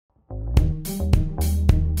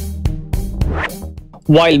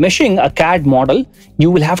While meshing a CAD model, you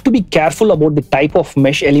will have to be careful about the type of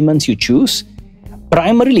mesh elements you choose.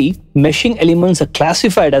 Primarily, meshing elements are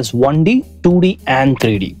classified as 1D, 2D, and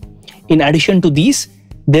 3D. In addition to these,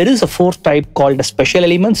 there is a fourth type called the special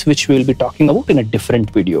elements, which we will be talking about in a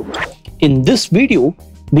different video. In this video,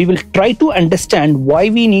 we will try to understand why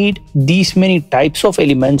we need these many types of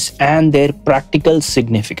elements and their practical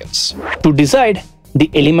significance. To decide the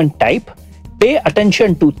element type, pay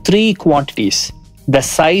attention to three quantities: the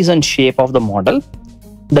size and shape of the model,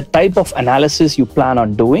 the type of analysis you plan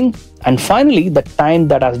on doing, and finally, the time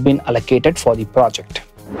that has been allocated for the project.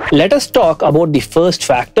 Let us talk about the first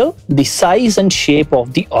factor, the size and shape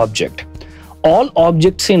of the object. All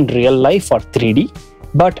objects in real life are 3D,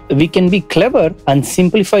 but we can be clever and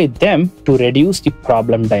simplify them to reduce the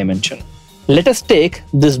problem dimension. Let us take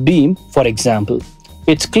this beam for example.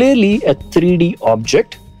 It's clearly a 3D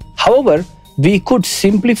object. However, we could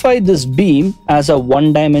simplify this beam as a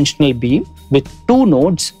one-dimensional beam with two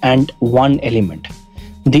nodes and one element.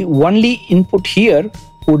 The only input here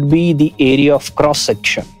would be the area of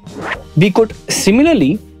cross-section. We could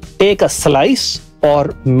similarly take a slice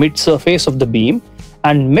or mid-surface of the beam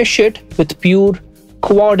and mesh it with pure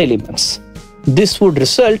quad elements. This would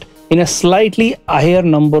result in a slightly higher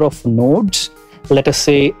number of nodes, let us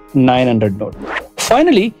say 900 nodes.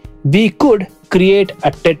 Finally, we could create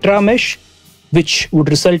a tetra mesh, which would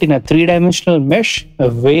result in a three-dimensional mesh,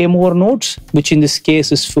 way more nodes, which in this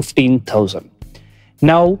case is 15,000.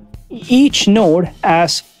 Now, each node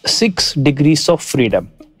has 6 degrees of freedom.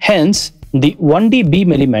 Hence, the 1D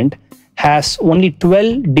beam element has only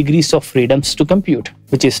 12 degrees of freedoms to compute,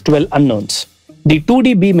 which is 12 unknowns. The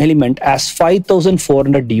 2D beam element has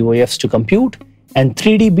 5,400 DOFs to compute, and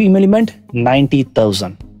 3D beam element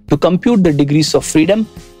 90,000. To compute the degrees of freedom,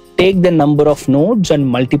 take the number of nodes and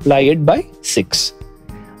multiply it by 6.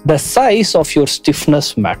 The size of your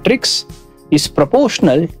stiffness matrix is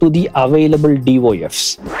proportional to the available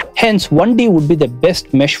DOFs. Hence, 1D would be the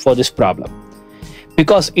best mesh for this problem,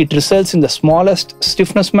 because it results in the smallest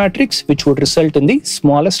stiffness matrix, which would result in the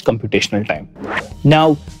smallest computational time.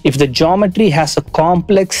 Now, if the geometry has a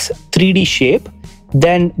complex 3D shape,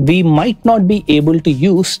 then we might not be able to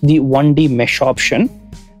use the 1D mesh option,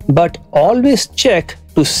 but always check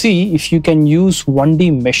to see if you can use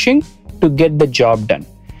 1D meshing to get the job done.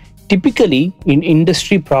 Typically, in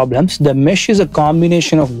industry problems, the mesh is a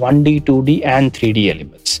combination of 1D, 2D, and 3D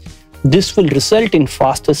elements. This will result in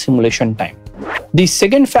faster simulation time. The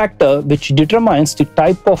second factor which determines the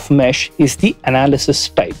type of mesh is the analysis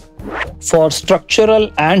type. For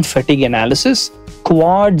structural and fatigue analysis,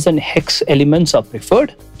 quads and hex elements are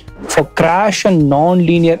preferred. For crash and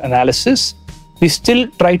non-linear analysis, we still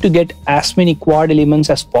try to get as many quad elements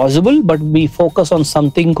as possible, but we focus on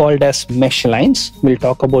something called as mesh lines. We'll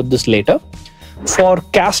talk about this later. For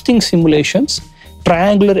casting simulations,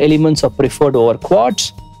 triangular elements are preferred over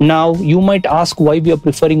quads. Now, you might ask why we are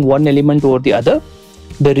preferring one element over the other.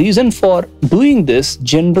 The reason for doing this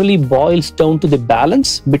generally boils down to the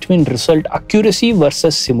balance between result accuracy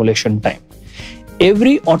versus simulation time.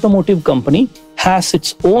 Every automotive company has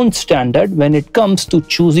its own standard when it comes to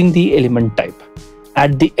choosing the element type.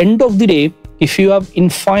 At the end of the day, if you have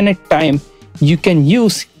infinite time, you can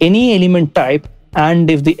use any element type, and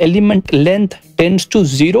if the element length tends to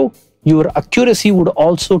 0, your accuracy would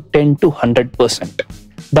also tend to 100%.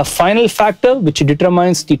 The final factor which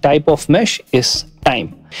determines the type of mesh is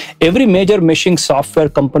time. Every major meshing software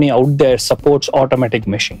company out there supports automatic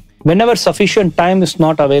meshing. Whenever sufficient time is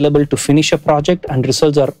not available to finish a project and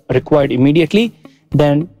results are required immediately,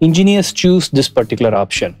 then engineers choose this particular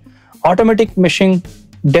option. Automatic meshing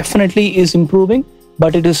definitely is improving,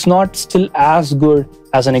 but it is not still as good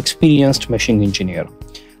as an experienced meshing engineer.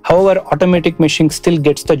 However, automatic meshing still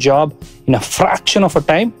gets the job in a fraction of a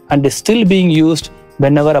time and is still being used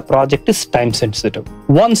whenever a project is time sensitive.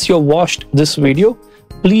 Once you've watched this video,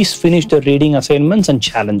 please finish the reading assignments and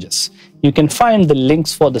challenges. You can find the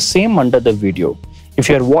links for the same under the video. If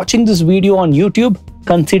you are watching this video on YouTube,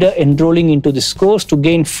 consider enrolling into this course to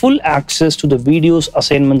gain full access to the videos,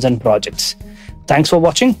 assignments, and projects. Thanks for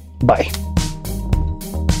watching. Bye.